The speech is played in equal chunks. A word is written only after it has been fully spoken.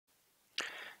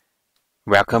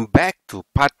Welcome back to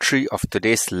part 3 of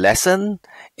today's lesson.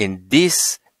 In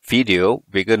this video,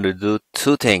 we're going to do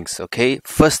two things, okay?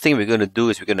 First thing we're going to do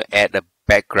is we're going to add a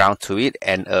background to it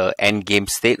and a end game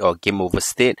state or game over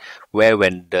state where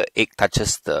when the egg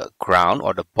touches the ground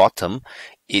or the bottom,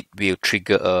 it will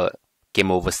trigger a game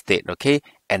over state, okay?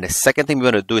 And the second thing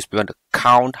we're going to do is we're going to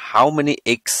count how many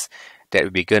eggs that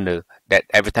that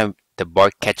every time the boy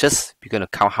catches, we're going to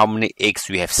count how many eggs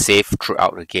we have saved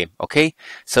throughout the game. Okay,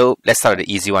 so let's start with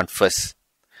the easy one first.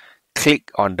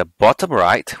 Click on the bottom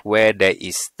right where there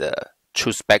is the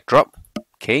choose backdrop.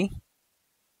 Okay,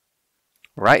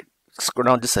 right, scroll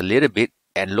down just a little bit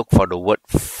and look for the word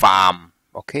farm.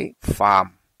 Okay,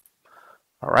 farm.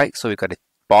 All right, so we got a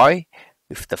boy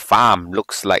with the farm.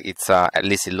 Looks like it's at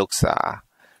least it looks like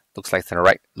it's in the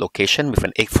right location with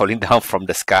an egg falling down from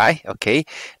the sky. Okay,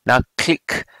 now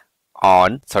click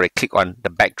on the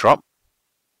backdrop,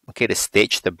 okay, the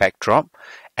stage, the backdrop,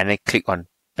 and then click on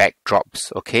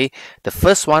backdrops. Okay, the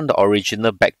first one, the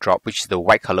original backdrop, which is the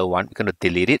white color one, we're going to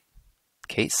delete it.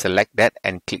 Okay, select that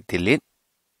and click delete.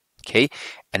 Okay,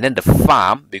 and then the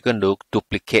farm, we're going to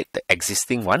duplicate the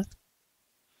existing one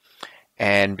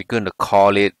and we're going to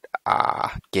call it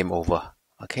game over.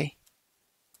 Okay,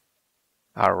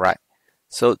 all right,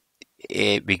 so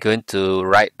we're going to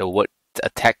write the word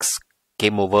text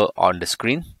game over on the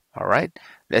screen. All right,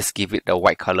 let's give it the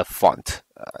white color font.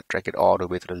 Drag it all the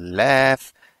way to the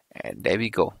left and there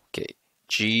we go. Okay,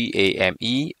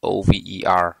 GAMEOVER.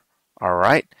 all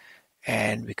right,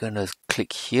 and we're gonna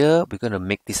click here. We're gonna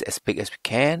make this as big as we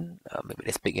can, maybe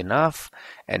that's big enough,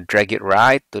 and drag it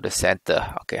right to the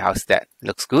center. Okay, how's that?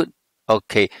 Looks good.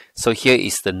 Okay, so here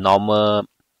is the normal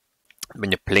when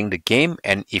you're playing the game,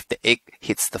 and if the egg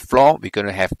hits the floor, we're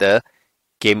gonna have the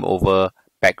game over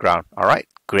background. All right,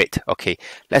 great. Okay,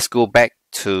 let's go back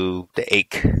to the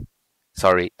egg.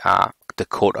 Sorry, the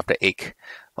code of the egg.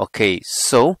 Okay,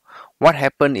 so what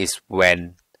happened is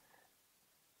when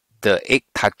the egg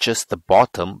touches the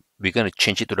bottom, we're going to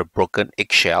change it to the broken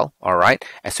eggshell. All right,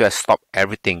 as well as stop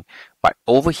everything. But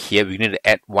over here, we need to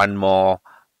add one more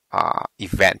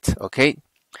event. Okay,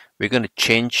 we're going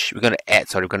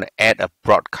to add a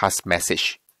broadcast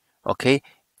message. Okay,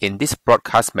 in this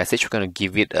broadcast message, we're going to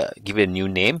give it a new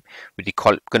name. We're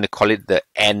going to call it the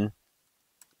end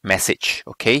message.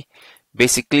 Okay,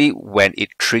 basically when it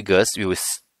triggers, we will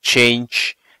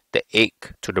change the egg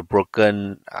to the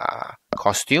broken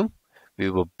costume.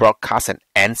 We will broadcast an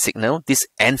end signal. This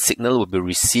end signal will be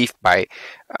received by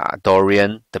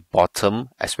Dorian, the bottom,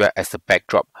 as well as the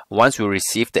backdrop. Once we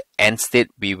receive the end state,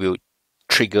 we will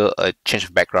trigger a change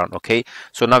of background. Okay,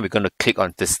 so now we're going to click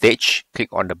on the stage, click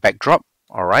on the backdrop.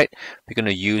 All right, we're going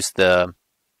to use the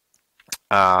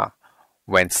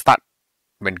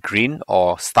when green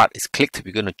or start is clicked,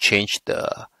 we're going to change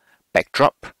the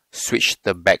backdrop, switch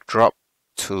the backdrop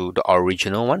to the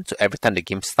original one. So every time the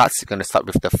game starts, you're going to start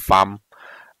with the farm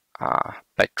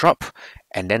backdrop.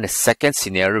 And then the second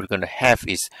scenario we're going to have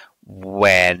is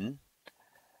when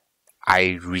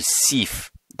I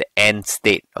receive the end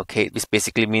state. Okay, this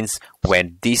basically means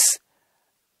when this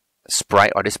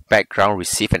sprite or this background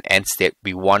receive an end state,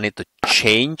 we want it to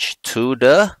change to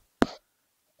the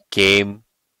game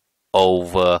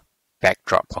over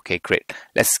backdrop. Okay, great.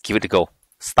 Let's give it a go.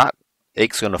 Start.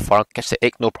 Egg's gonna fall, catch the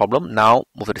egg, no problem. Now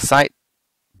move to the side.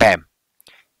 Bam.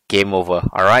 Game over.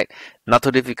 All right. Not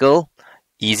too difficult.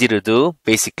 Easy to do.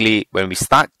 Basically, when we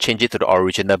start, change it to the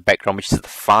original background, which is the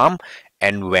farm.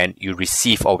 And when you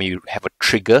receive or when you have a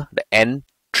trigger, the end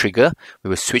trigger, we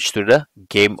will switch to the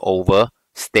game over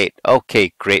state.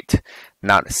 Okay, great.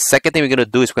 Now the second thing we're gonna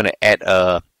do is we're gonna add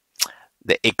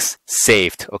the eggs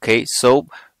saved. Okay, so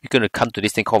we're gonna come to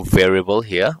this thing called variable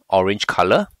here, orange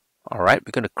color. All right,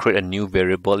 we're gonna create a new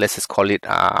variable. Let's just call it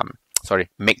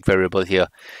make variable here.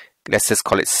 Let's just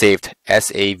call it saved,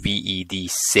 SAVED,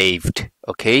 saved.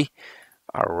 Okay,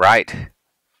 all right.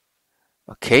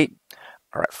 Okay,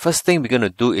 all right. First thing we're gonna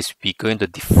do is we're going to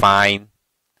define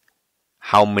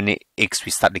how many eggs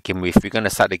we start the game with. We're going to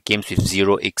start the games with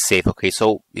 0 eggs saved. Okay,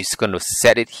 so we're going to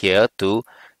set it here to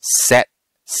set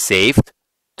saved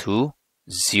to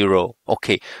 0.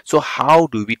 Okay, so how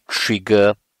do we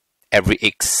trigger every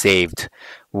egg saved?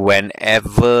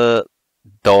 Whenever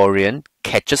Dorian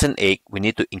catches an egg, we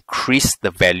need to increase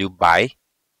the value by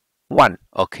 1.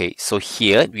 Okay, so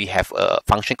here we have a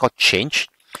function called change.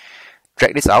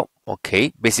 Drag this out.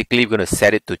 Okay, basically we're going to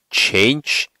set it to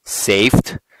change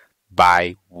saved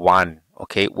by 1.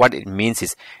 Okay, what it means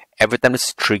is every time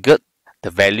it's triggered,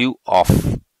 the value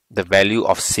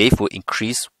of save will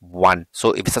increase 1.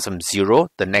 So if it starts from 0,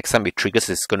 the next time it triggers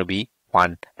is going to be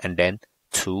 1, and then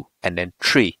 2, and then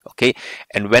 3. Okay,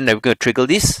 and when are we going to trigger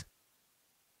this?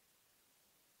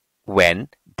 when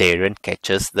Darren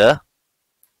catches the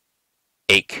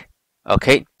egg.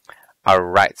 Okay,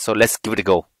 alright, so let's give it a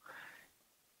go.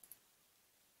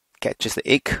 Catches the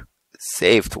egg,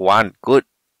 saved. 1, good.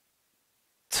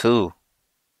 2,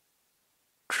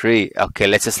 3. Okay,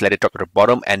 let's just let it drop to the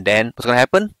bottom, and then what's gonna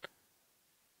happen?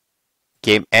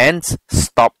 Game ends,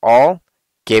 stop all,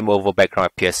 game over,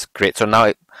 background appears. Great. So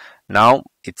now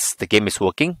the game is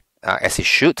working as it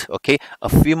should. Okay, a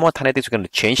few more tiny things we're going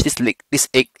to change. This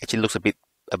egg actually looks a bit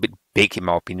big in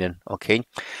my opinion. Okay,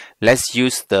 let's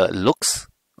use the looks.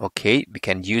 Okay, we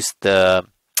can use the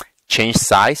change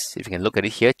size. If you can look at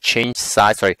it here, change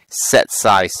size, sorry, set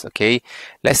size. Okay,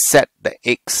 let's set the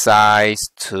egg size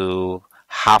to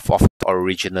half of the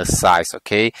original size.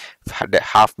 Okay, that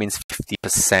half means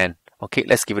 50%. Okay,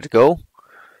 let's give it a go.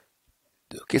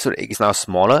 Okay, so the egg is now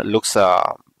smaller. Looks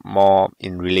more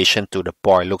in relation to the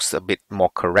boy. Looks a bit more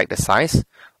correct, the size.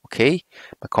 Okay,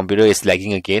 my computer is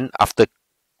lagging again. After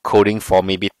coding for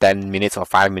maybe 10 minutes or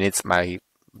 5 minutes,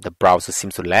 the browser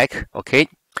seems to lag. Okay,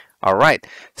 all right.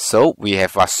 So we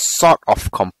have sort of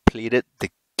completed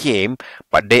the game,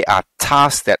 but there are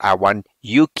tasks that I want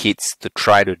you kids to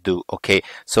try to do. Okay,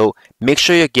 so make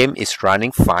sure your game is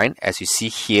running fine as you see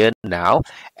here now,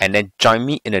 and then join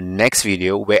me in the next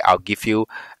video where I'll give you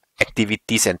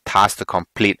activities and tasks to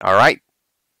complete. All right,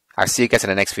 I'll see you guys in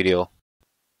the next video.